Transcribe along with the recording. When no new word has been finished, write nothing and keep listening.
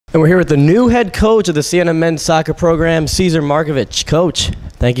And we're here with the new head coach of the Siena men's soccer program, Cesar Markovic. Coach,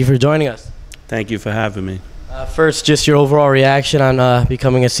 thank you for joining us. Thank you for having me. First, just your overall reaction on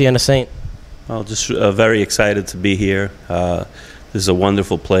becoming a Siena Saint. Well, just very excited to be here. This is a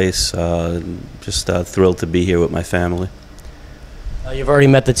wonderful place. Just thrilled to be here with my family. You've already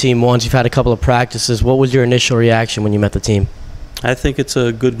met the team once. You've had a couple of practices. What was your initial reaction when you met the team? I think it's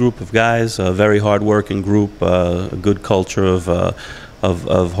a good group of guys, a very hard-working group, a good culture of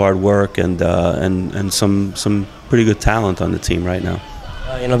hard work, and some pretty good talent on the team right now.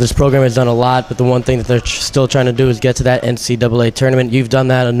 You know, this program has done a lot, but the one thing that they're still trying to do is get to that NCAA tournament. You've done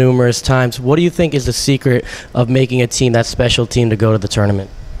that numerous times. What do you think is the secret of making a team, that special team, to go to the tournament?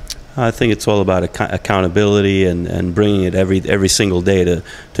 I think it's all about accountability and bringing it every single day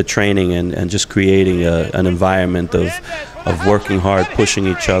to training and just creating an environment of working hard, pushing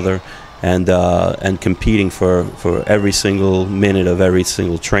each other, and competing for every single minute of every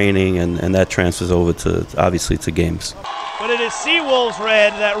single training, and that transfers over to, obviously, to games. But it is Seawolves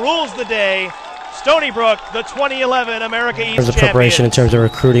red that rules the day. Stony Brook, the 2011 America East champions. In terms of preparation, in terms of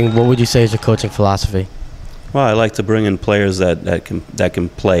recruiting, what would you say is your coaching philosophy? Well, I like to bring in players that can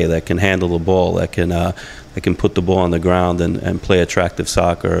play, that can handle the ball, that can put the ball on the ground and play attractive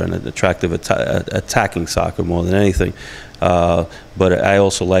soccer and attractive attacking soccer more than anything. But I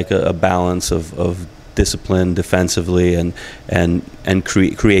also like a balance of discipline defensively and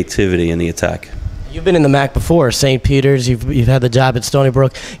creativity in the attack. You've been in the MAC before, St. Peter's. You've had the job at Stony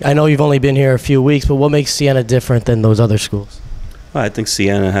Brook. I know you've only been here a few weeks, but what makes Siena different than those other schools? Well, I think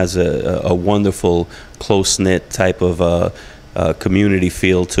Siena has a wonderful, close-knit type of community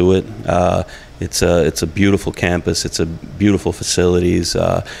feel to it. It's a beautiful campus. It's a beautiful facilities.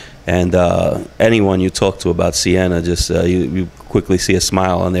 And anyone you talk to about Siena, just you quickly see a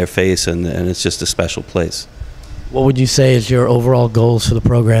smile on their face, and it's just a special place. What would you say is your overall goals for the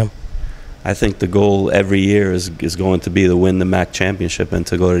program? I think the goal every year is going to be to win the MAC championship and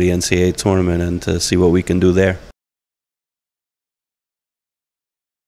to go to the NCAA tournament and to see what we can do there.